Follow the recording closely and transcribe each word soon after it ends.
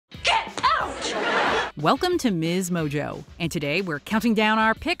Welcome to MsMojo, and today we're counting down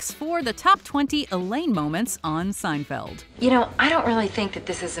our picks for the top 20 Elaine moments on Seinfeld. You know, I don't really think that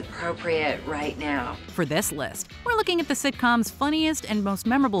this is appropriate right now. For this list, we're looking at the sitcom's funniest and most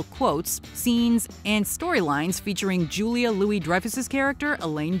memorable quotes, scenes, and storylines featuring Julia Louis-Dreyfus's character,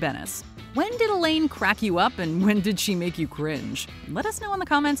 Elaine Bennis. When did Elaine crack you up, and when did she make you cringe? Let us know in the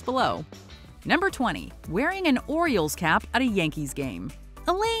comments below. Number 20. Wearing an Orioles cap at a Yankees game.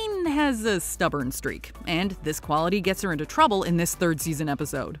 Elaine has a stubborn streak, and this quality gets her into trouble in this third season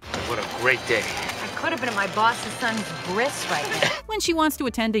episode. What a great day. I could have been at my boss's son's bris right now. When she wants to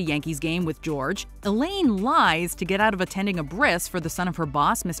attend a Yankees game with George, Elaine lies to get out of attending a bris for the son of her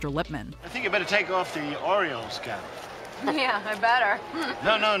boss, Mr. Lipman. I think you better take off the Orioles cap. Yeah, I better.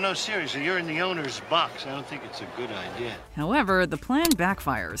 No, seriously, you're in the owner's box. I don't think it's a good idea. However, the plan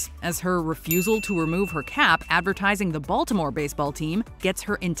backfires, as her refusal to remove her cap advertising the Baltimore baseball team gets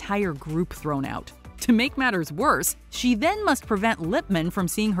her entire group thrown out. To make matters worse, she then must prevent Lipman from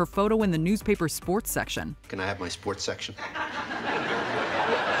seeing her photo in the newspaper's sports section. Can I have my sports section?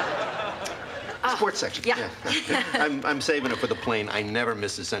 Sports section, yeah. I'm saving it for the plane. I never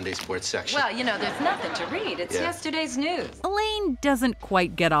miss the Sunday sports section. Well, you know, there's nothing to read. It's yesterday's news. Elaine doesn't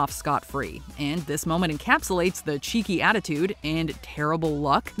quite get off scot-free, and this moment encapsulates the cheeky attitude and terrible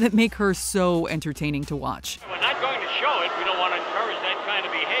luck that make her so entertaining to watch. We're not going to show it. We don't want to encourage that kind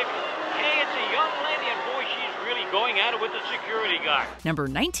of behavior. Hey, it's a young lady, and boy, she's really going at it with the security guard. Number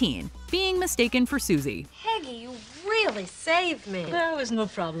 19. Being mistaken for Susie. Peggy, you really saved me. That was no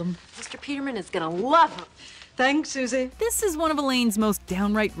problem. Mr. Peterman is gonna love him. Thanks, Susie. This is one of Elaine's most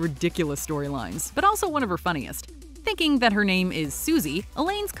downright ridiculous storylines, but also one of her funniest. Thinking that her name is Susie,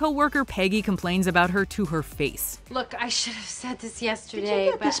 Elaine's co-worker Peggy complains about her to her face. Look, I should have said this Did yesterday,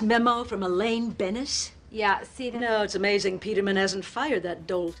 you get this memo from Elaine Bennis? Yeah, see that? No, it's amazing Peterman hasn't fired that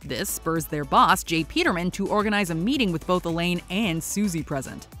dolt. This spurs their boss, Jay Peterman, to organize a meeting with both Elaine and Susie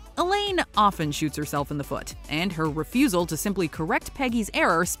present. Elaine often shoots herself in the foot, and her refusal to simply correct Peggy's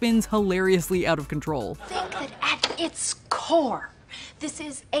error spins hilariously out of control. I think that at its core, this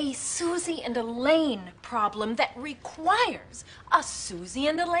is a Susie and Elaine problem that requires a Susie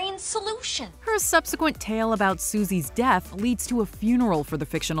and Elaine solution. Her subsequent tale about Susie's death leads to a funeral for the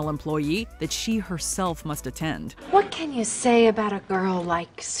fictional employee that she herself must attend. What can you say about a girl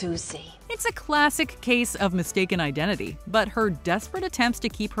like Susie? It's a classic case of mistaken identity, but her desperate attempts to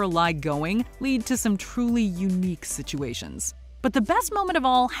keep her lie going lead to some truly unique situations. But the best moment of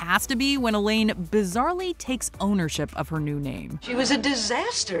all has to be when Elaine bizarrely takes ownership of her new name. She was a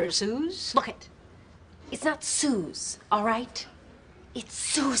disaster, Suze. Look it. It's not Suze, all right? It's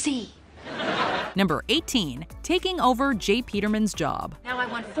Susie. Number 18. Taking over Jay Peterman's job. Now I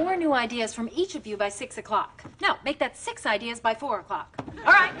want 4 new ideas from each of you by 6 o'clock. No, make that 6 ideas by 4 o'clock.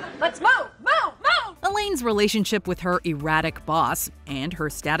 All right, let's move. Elaine's relationship with her erratic boss and her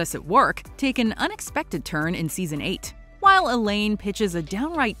status at work take an unexpected turn in season 8. While Elaine pitches a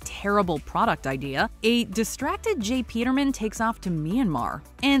downright terrible product idea, a distracted Jay Peterman takes off to Myanmar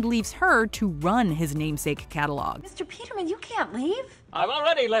and leaves her to run his namesake catalog. Mr. Peterman, you can't leave. I've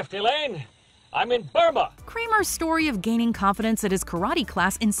already left, Elaine. I'm in Burma. Kramer's story of gaining confidence at his karate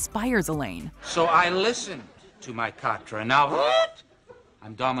class inspires Elaine. So I listened to my katra, and now what?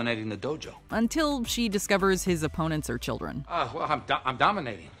 I'm dominating the dojo. Until she discovers his opponents are children. Well, I'm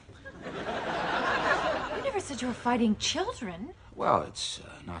dominating. You never said you were fighting children. Well, it's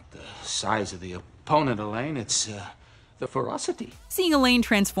not the size of the opponent, Elaine. It's the ferocity. Seeing Elaine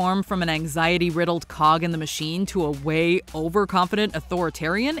transform from an anxiety-riddled cog in the machine to a way overconfident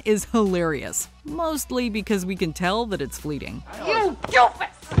authoritarian is hilarious. Mostly because we can tell that it's fleeting. You doofus!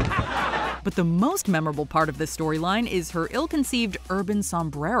 But the most memorable part of this storyline is her ill-conceived urban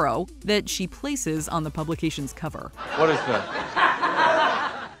sombrero that she places on the publication's cover. What is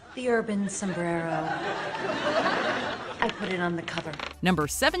that? The urban sombrero. I put it on the cover. Number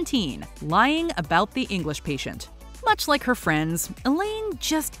 17. Lying about the English patient. Much like her friends, Elaine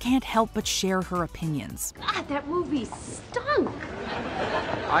just can't help but share her opinions. God, that movie stunk.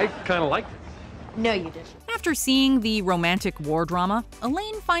 I kind of liked it. No, you didn't. After seeing the romantic war drama,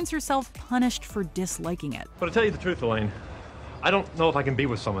 Elaine finds herself punished for disliking it. But to tell you the truth, Elaine, I don't know if I can be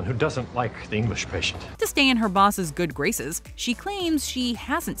with someone who doesn't like The English Patient. To stay in her boss's good graces, she claims she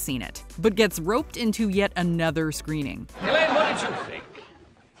hasn't seen it, but gets roped into yet another screening. Elaine, what did you think?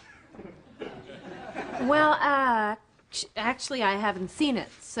 Well, actually, I haven't seen it,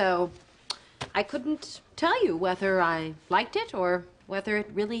 so I couldn't tell you whether I liked it or whether it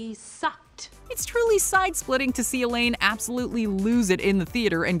really sucked. It's truly side-splitting to see Elaine absolutely lose it in the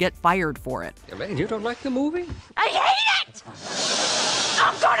theater and get fired for it. Elaine, you don't like the movie? I hate it!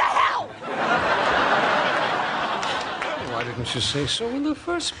 I'm going to hell! don't you say so in the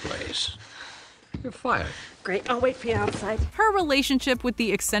first place? You're fired. Great, I'll wait for you outside. Her relationship with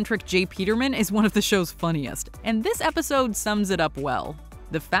the eccentric J. Peterman is one of the show's funniest, and this episode sums it up well.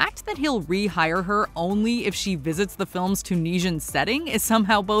 The fact that he'll rehire her only if she visits the film's Tunisian setting is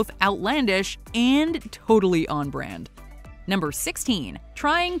somehow both outlandish and totally on brand. Number 16.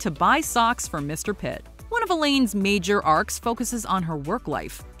 Trying to buy socks for Mr. Pitt. One of Elaine's major arcs focuses on her work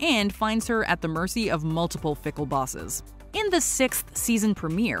life and finds her at the mercy of multiple fickle bosses. In the 6th season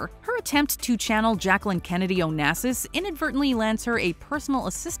premiere, her attempt to channel Jacqueline Kennedy Onassis inadvertently lands her a personal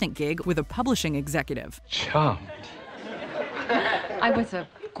assistant gig with a publishing executive. Charmed. I was a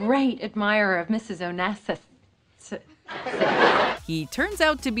great admirer of Mrs. Onassis. He turns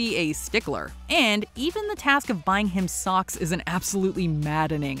out to be a stickler, and even the task of buying him socks is an absolutely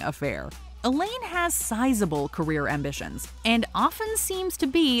maddening affair. Elaine has sizable career ambitions, and often seems to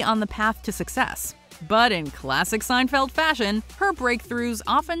be on the path to success. But in classic Seinfeld fashion, her breakthroughs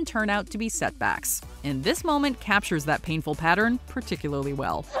often turn out to be setbacks. And this moment captures that painful pattern particularly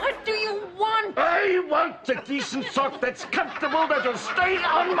well. What do you want? I want a decent sock that's comfortable, that'll stay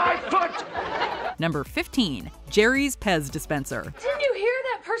on my foot! Number 15. Jerry's Pez dispenser. Didn't you hear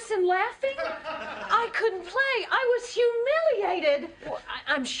that person laughing? I couldn't play. I was humiliated. Well,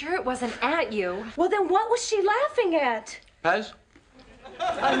 I'm sure it wasn't at you. Well, then what was she laughing at? Pez?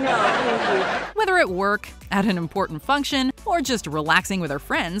 Oh, no, thank you. Whether at work, at an important function, or just relaxing with her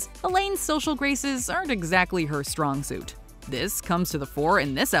friends, Elaine's social graces aren't exactly her strong suit. This comes to the fore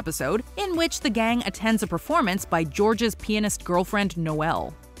in this episode, in which the gang attends a performance by George's pianist girlfriend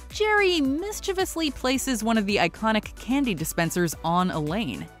Noelle. Jerry mischievously places one of the iconic candy dispensers on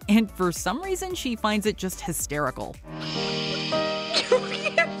Elaine, and for some reason she finds it just hysterical.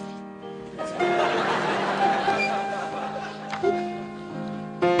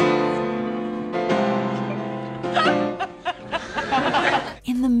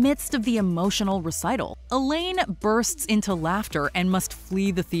 In the midst of the emotional recital, Elaine bursts into laughter and must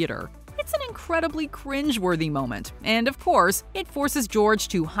flee the theater. It's an incredibly cringe-worthy moment, and of course, it forces George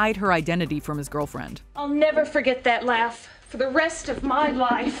to hide her identity from his girlfriend. I'll never forget that laugh for the rest of my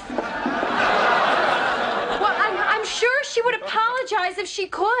life. Well, I'm sure she would apologize if she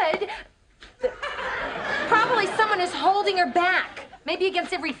could. Probably someone is holding her back. Maybe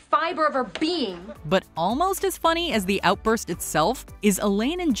against every fiber of her being. But almost as funny as the outburst itself is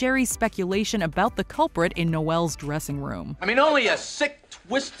Elaine and Jerry's speculation about the culprit in Noelle's dressing room. I mean, only a sick,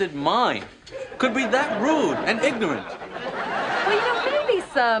 twisted mind could be that rude and ignorant. Well, maybe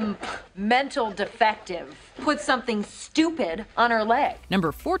some mental defective put something stupid on her leg.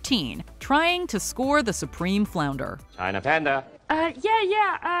 Number 14. Trying to score the supreme flounder. China Panda.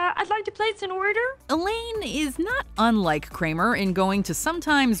 I'd like to place an order. Elaine is not unlike Kramer in going to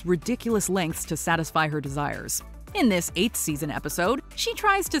sometimes ridiculous lengths to satisfy her desires. In this 8th season episode, she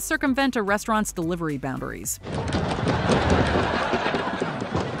tries to circumvent a restaurant's delivery boundaries.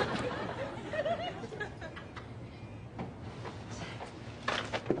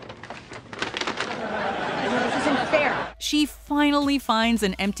 She finally finds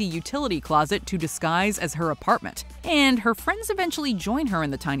an empty utility closet to disguise as her apartment, and her friends eventually join her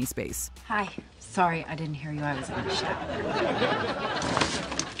in the tiny space. Hi. Sorry, I didn't hear you. I was in the shower.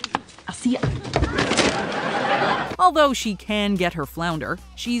 I'll see ya. Although she can get her flounder,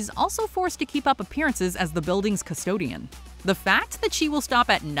 she's also forced to keep up appearances as the building's custodian. The fact that she will stop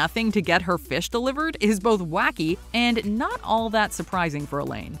at nothing to get her fish delivered is both wacky and not all that surprising for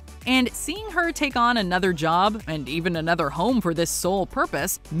Elaine. And seeing her take on another job and even another home for this sole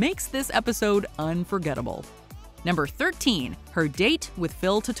purpose makes this episode unforgettable. Number 13. Her date with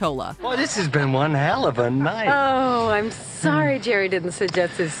Phil Totola. Boy, this has been one hell of a night. Oh, I'm sorry Jerry didn't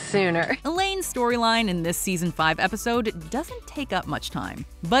suggest this sooner. Elaine's storyline in this season 5 episode doesn't take up much time,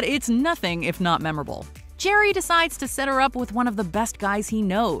 but it's nothing if not memorable. Jerry decides to set her up with one of the best guys he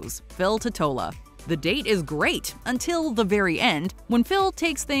knows, Phil Totola. The date is great until the very end, when Phil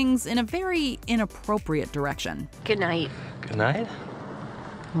takes things in a very inappropriate direction. Good night. Good night?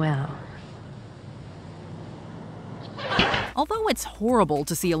 Well. Although it's horrible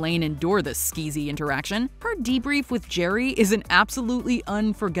to see Elaine endure this skeezy interaction, her debrief with Jerry is an absolutely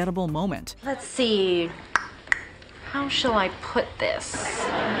unforgettable moment. Let's see. How shall I put this?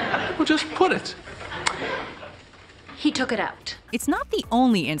 Well, just put it. He took it out. It's not the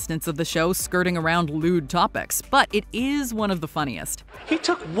only instance of the show skirting around lewd topics, but it is one of the funniest. He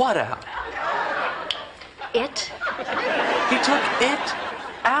took what out? It? He took it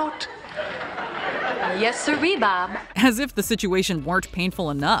out? Yes, sirree, Bob. As if the situation weren't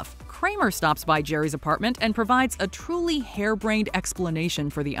painful enough, Kramer stops by Jerry's apartment and provides a truly harebrained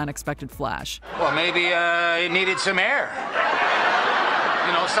explanation for the unexpected flash. Well, maybe it needed some air.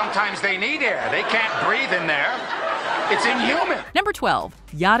 You know, sometimes they need air. They can't breathe in there. It's inhuman. Number 12,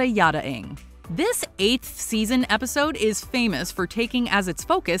 Yada Yada-ing. This 8th season episode is famous for taking as its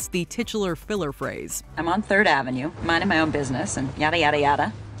focus the titular filler phrase. I'm on 3rd Avenue, minding my own business, and yada yada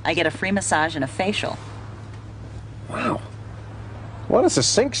yada. I get a free massage and a facial. Wow. What a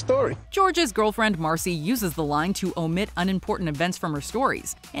succinct story. George's girlfriend Marcy uses the line to omit unimportant events from her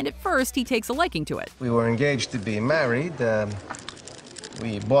stories, and at first he takes a liking to it. We were engaged to be married.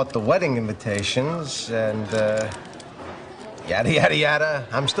 We bought the wedding invitations, and yada yada yada,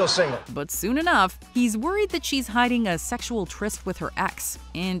 I'm still single. But soon enough, he's worried that she's hiding a sexual tryst with her ex,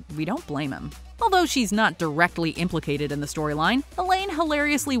 and we don't blame him. Although she's not directly implicated in the storyline, Elaine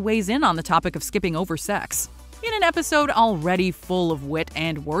hilariously weighs in on the topic of skipping over sex. In an episode already full of wit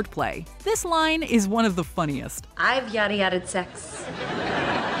and wordplay, this line is one of the funniest. I've yada yada'd sex.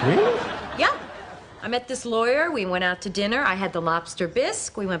 Really? Yeah. I met this lawyer, we went out to dinner, I had the lobster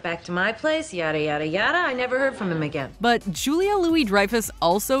bisque, we went back to my place, yada yada yada, I never heard from him again. But Julia Louis-Dreyfus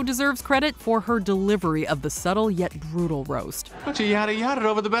also deserves credit for her delivery of the subtle yet brutal roast. But you yada yada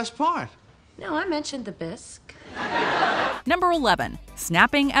over the best part. No, I mentioned the bisque. Number 11,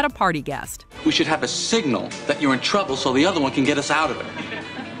 snapping at a party guest. We should have a signal that you're in trouble so the other one can get us out of it.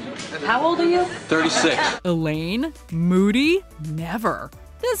 How old are you? 36. Elaine? Moody? Never.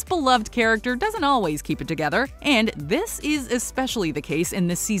 This beloved character doesn't always keep it together, and this is especially the case in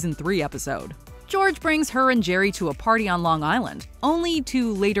this season 3 episode. George brings her and Jerry to a party on Long Island, only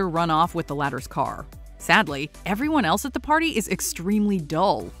to later run off with the latter's car. Sadly, everyone else at the party is extremely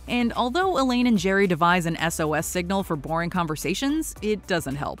dull, and although Elaine and Jerry devise an SOS signal for boring conversations, it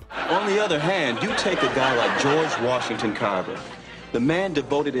doesn't help. On the other hand, you take a guy like George Washington Carver. The man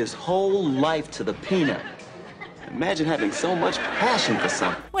devoted his whole life to the peanut. Imagine having so much passion for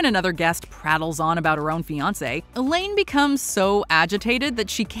something. When another guest prattles on about her own fiancé, Elaine becomes so agitated that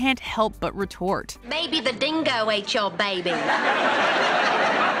she can't help but retort. Maybe the dingo ate your baby.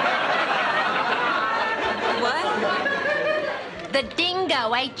 The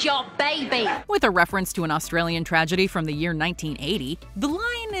dingo ate your baby. With a reference to an Australian tragedy from the year 1980, the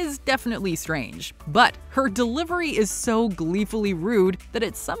line is definitely strange. But her delivery is so gleefully rude that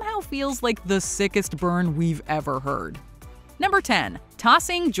it somehow feels like the sickest burn we've ever heard. Number 10,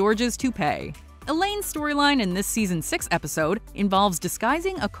 tossing George's toupee. Elaine's storyline in this season 6 episode involves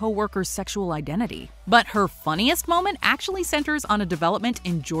disguising a co-worker's sexual identity. But her funniest moment actually centers on a development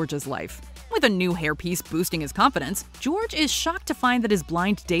in George's life. With a new hairpiece boosting his confidence, George is shocked to find that his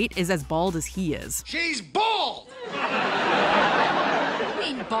blind date is as bald as he is. She's bald! What do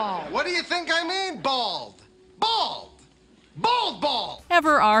you mean bald? What do you think I mean, bald? Bald! Bald!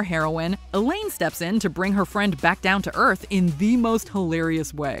 Ever our heroine, Elaine steps in to bring her friend back down to earth in the most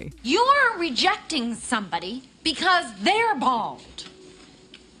hilarious way. You're rejecting somebody because they're bald.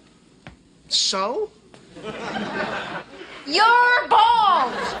 So? You're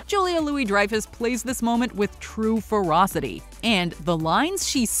bald! Julia Louis-Dreyfus plays this moment with true ferocity, and the lines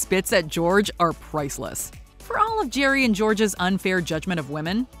she spits at George are priceless. For all of Jerry and George's unfair judgment of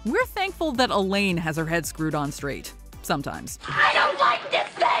women, we're thankful that Elaine has her head screwed on straight. Sometimes. I don't like this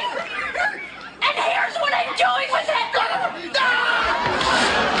thing! And here's what I'm doing with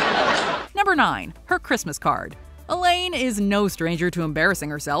it! Number 9, her Christmas card. Elaine is no stranger to embarrassing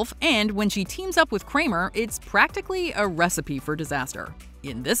herself, and when she teams up with Kramer, it's practically a recipe for disaster.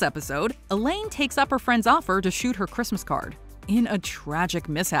 In this episode, Elaine takes up her friend's offer to shoot her Christmas card. In a tragic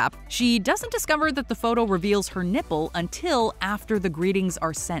mishap, she doesn't discover that the photo reveals her nipple until after the greetings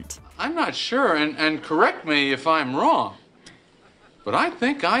are sent. I'm not sure, and correct me if I'm wrong, but I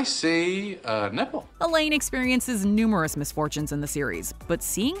think I see a nipple. Elaine experiences numerous misfortunes in the series, but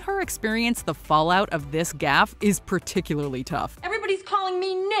seeing her experience the fallout of this gaffe is particularly tough. Everybody's calling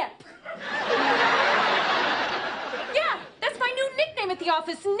me Nip. Yeah, that's my new nickname at the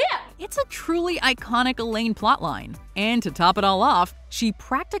office, Nip. It's a truly iconic Elaine plotline. And to top it all off, she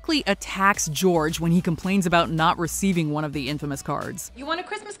practically attacks George when he complains about not receiving one of the infamous cards. You want a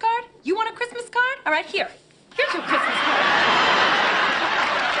Christmas card? You want a Christmas card? All right, here. Here's your Christmas card.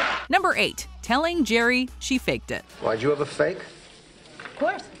 Number 8, telling Jerry she faked it. Why'd you have a fake? Of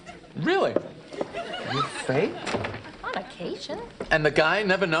course. Really? You fake? On occasion. And the guy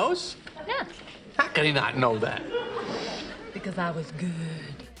never knows? Yeah. How can he not know that? Because I was good.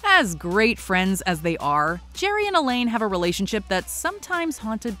 As great friends as they are, Jerry and Elaine have a relationship that's sometimes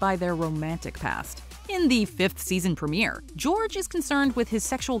haunted by their romantic past. In the 5th season premiere, George is concerned with his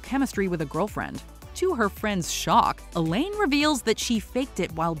sexual chemistry with a girlfriend. To her friend's shock, Elaine reveals that she faked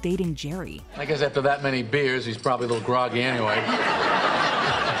it while dating Jerry. I guess after that many beers, he's probably a little groggy anyway.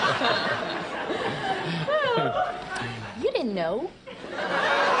 You didn't know.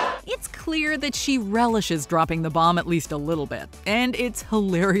 It's clear that she relishes dropping the bomb at least a little bit, and it's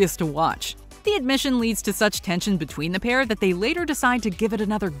hilarious to watch. The admission leads to such tension between the pair that they later decide to give it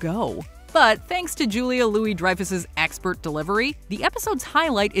another go. But thanks to Julia Louis-Dreyfus's expert delivery, the episode's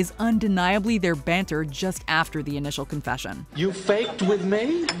highlight is undeniably their banter just after the initial confession. You faked with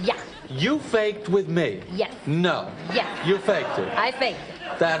me? Yeah. You faked with me? Yes. No. Yes. You faked it. I faked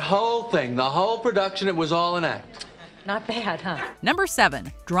it. That whole thing, the whole production, it was all an act. Not bad, huh? Number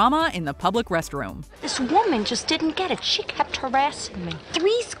 7. Drama in the public restroom. This woman just didn't get it. She kept harassing me.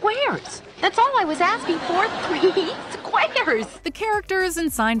 3 squares. That's all I was asking for. 3 squares. The characters in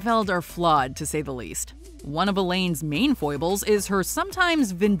Seinfeld are flawed, to say the least. One of Elaine's main foibles is her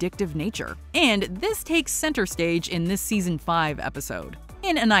sometimes vindictive nature, and this takes center stage in this season 5 episode.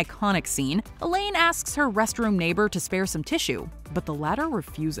 In an iconic scene, Elaine asks her restroom neighbor to spare some tissue, but the latter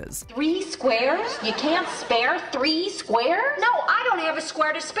refuses. 3 squares? You can't spare 3 squares? No, I don't have a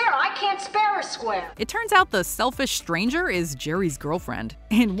square to spare. I can't spare a square. It turns out the selfish stranger is Jerry's girlfriend,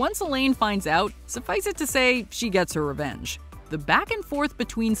 and once Elaine finds out, suffice it to say, she gets her revenge. The back and forth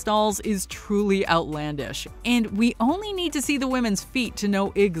between stalls is truly outlandish, and we only need to see the women's feet to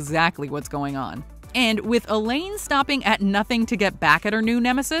know exactly what's going on. And with Elaine stopping at nothing to get back at her new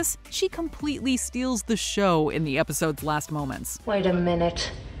nemesis, she completely steals the show in the episode's last moments. Wait a minute.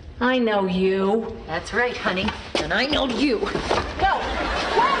 I know you. That's right, honey. And I know you. Go!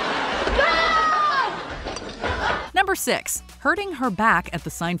 Go! Number 6. Hurting her back at the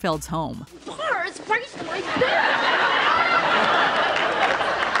Seinfeld's home. Bars breaking my back!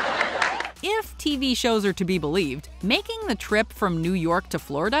 If TV shows are to be believed, making the trip from New York to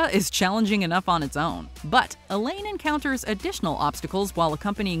Florida is challenging enough on its own. But Elaine encounters additional obstacles while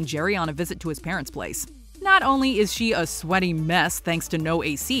accompanying Jerry on a visit to his parents' place. Not only is she a sweaty mess thanks to no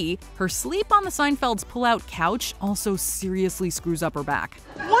AC, her sleep on the Seinfeld's pull-out couch also seriously screws up her back.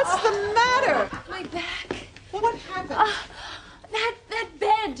 What's the matter? My back. What happened? That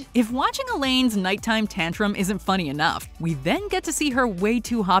bed. If watching Elaine's nighttime tantrum isn't funny enough, we then get to see her way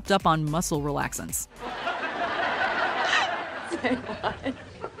too hopped up on muscle relaxants. Say what?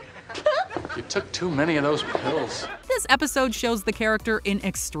 You took too many of those pills. This episode shows the character in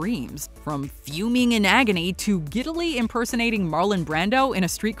extremes, from fuming in agony to giddily impersonating Marlon Brando in A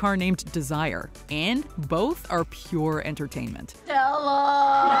Streetcar Named Desire. And both are pure entertainment.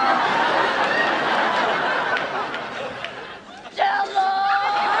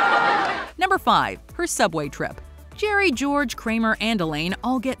 Number 5. Her subway trip. Jerry, George, Kramer, and Elaine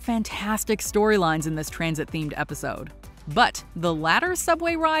all get fantastic storylines in this transit-themed episode. But the latter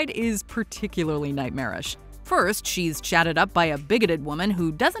subway ride is particularly nightmarish. First, she's chatted up by a bigoted woman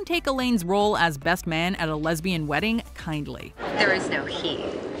who doesn't take Elaine's role as best man at a lesbian wedding kindly. There is no he.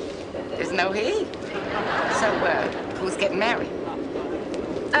 There's no he. So, who's getting married?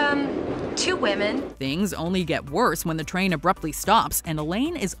 2 women. Things only get worse when the train abruptly stops and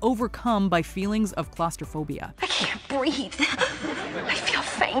Elaine is overcome by feelings of claustrophobia. I can't breathe. I feel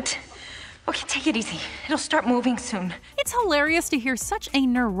faint. Okay, take it easy. It'll start moving soon. It's hilarious to hear such a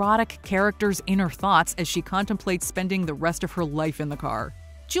neurotic character's inner thoughts as she contemplates spending the rest of her life in the car.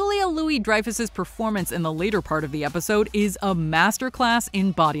 Julia Louis-Dreyfus's performance in the later part of the episode is a masterclass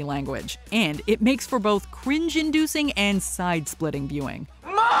in body language, and it makes for both cringe-inducing and side-splitting viewing.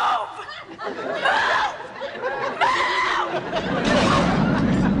 Move!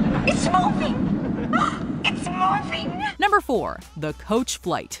 It's moving! It's moving! Number 4. The coach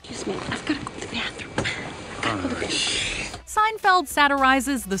flight. Excuse me, I've got to go to the bathroom. Seinfeld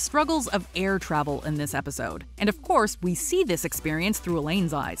satirizes the struggles of air travel in this episode. And of course, we see this experience through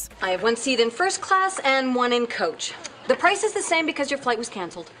Elaine's eyes. I have 1 seat in first class and 1 in coach. The price is the same because your flight was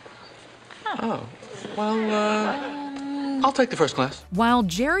canceled. Oh, well, I'll take the first class. While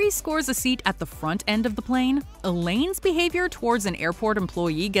Jerry scores a seat at the front end of the plane, Elaine's behavior towards an airport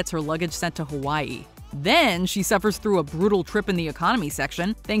employee gets her luggage sent to Hawaii. Then she suffers through a brutal trip in the economy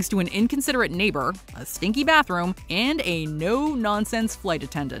section thanks to an inconsiderate neighbor, a stinky bathroom, and a no-nonsense flight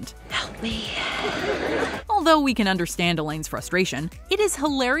attendant. Help me. Although we can understand Elaine's frustration, it is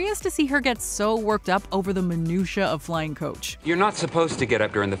hilarious to see her get so worked up over the minutia of flying coach. You're not supposed to get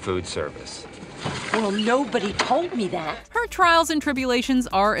up during the food service. Well, nobody told me that. Her trials and tribulations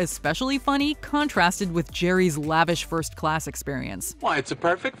are especially funny contrasted with Jerry's lavish first-class experience. Why, it's a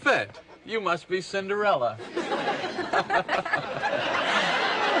perfect fit. You must be Cinderella.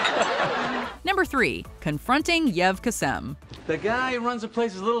 Number Number 3. Confronting Yev Kassem. The guy who runs the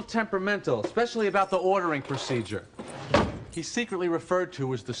place is a little temperamental, especially about the ordering procedure. He's secretly referred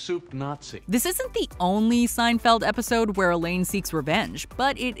to as the soup Nazi. This isn't the only Seinfeld episode where Elaine seeks revenge,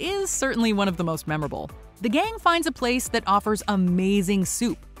 but it is certainly one of the most memorable. The gang finds a place that offers amazing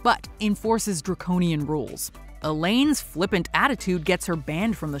soup, but enforces draconian rules. Elaine's flippant attitude gets her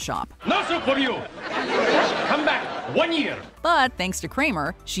banned from the shop. No soup for you! Come back 1 year! But thanks to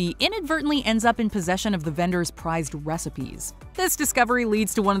Kramer, she inadvertently ends up in possession of the vendor's prized recipes. This discovery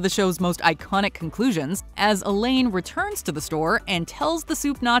leads to one of the show's most iconic conclusions, as Elaine returns to the store and tells the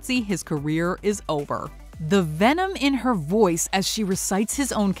soup Nazi his career is over. The venom in her voice as she recites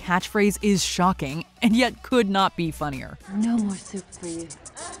his own catchphrase is shocking, and yet could not be funnier. No more soup for you.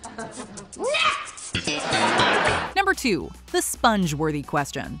 Number 2. The sponge-worthy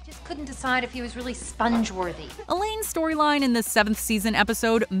question. Just couldn't decide if he was really sponge-worthy. Elaine's storyline in the 7th season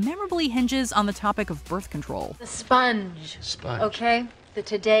episode memorably hinges on the topic of birth control. The sponge. Sponge. Okay? The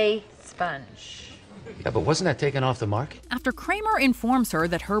Today sponge. Yeah, but wasn't that taken off the market? After Kramer informs her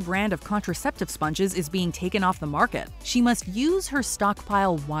that her brand of contraceptive sponges is being taken off the market, she must use her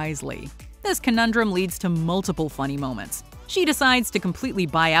stockpile wisely. This conundrum leads to multiple funny moments. She decides to completely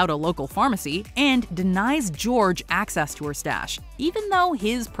buy out a local pharmacy and denies George access to her stash, even though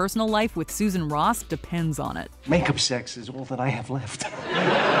his personal life with Susan Ross depends on it. Makeup sex is all that I have left.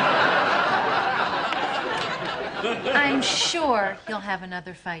 I'm sure you'll have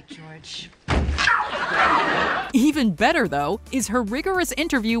another fight, George. Even better, though, is her rigorous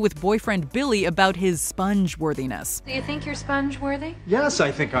interview with boyfriend Billy about his sponge-worthiness. Do you think you're sponge-worthy? Yes,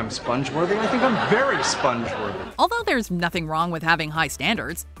 I think I'm sponge-worthy. I think I'm very sponge-worthy. Although there's nothing wrong with having high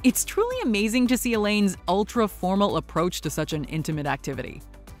standards, it's truly amazing to see Elaine's ultra-formal approach to such an intimate activity.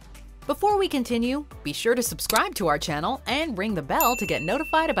 Before we continue, be sure to subscribe to our channel and ring the bell to get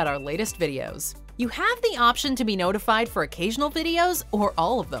notified about our latest videos. You have the option to be notified for occasional videos or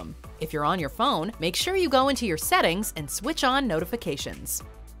all of them. If you're on your phone, make sure you go into your settings and switch on notifications.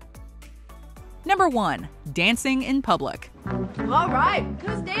 Number 1. Dancing in public. All right,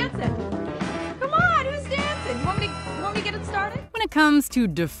 who's dancing? Come on, who's dancing? You want me to get it started? When it comes to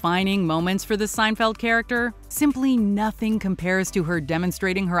defining moments for the Seinfeld character, simply nothing compares to her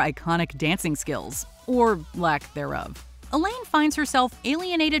demonstrating her iconic dancing skills, or lack thereof. Elaine finds herself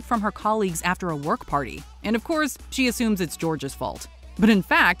alienated from her colleagues after a work party, and of course, she assumes it's George's fault. But in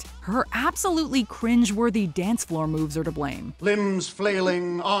fact, her absolutely cringe-worthy dance floor moves are to blame. Limbs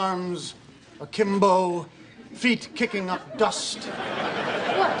flailing, arms akimbo, feet kicking up dust.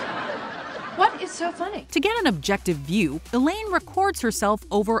 What is so funny? To get an objective view, Elaine records herself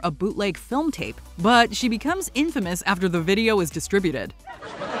over a bootleg film tape, but she becomes infamous after the video is distributed.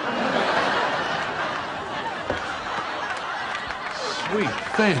 Sweet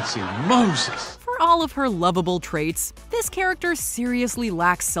fancy Moses. For all of her lovable traits, this character seriously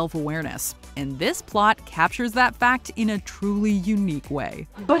lacks self-awareness, and this plot captures that fact in a truly unique way.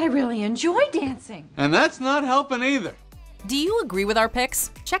 But I really enjoy dancing. And that's not helping either. Do you agree with our picks?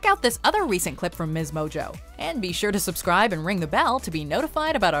 Check out this other recent clip from MsMojo, and be sure to subscribe and ring the bell to be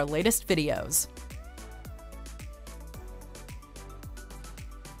notified about our latest videos.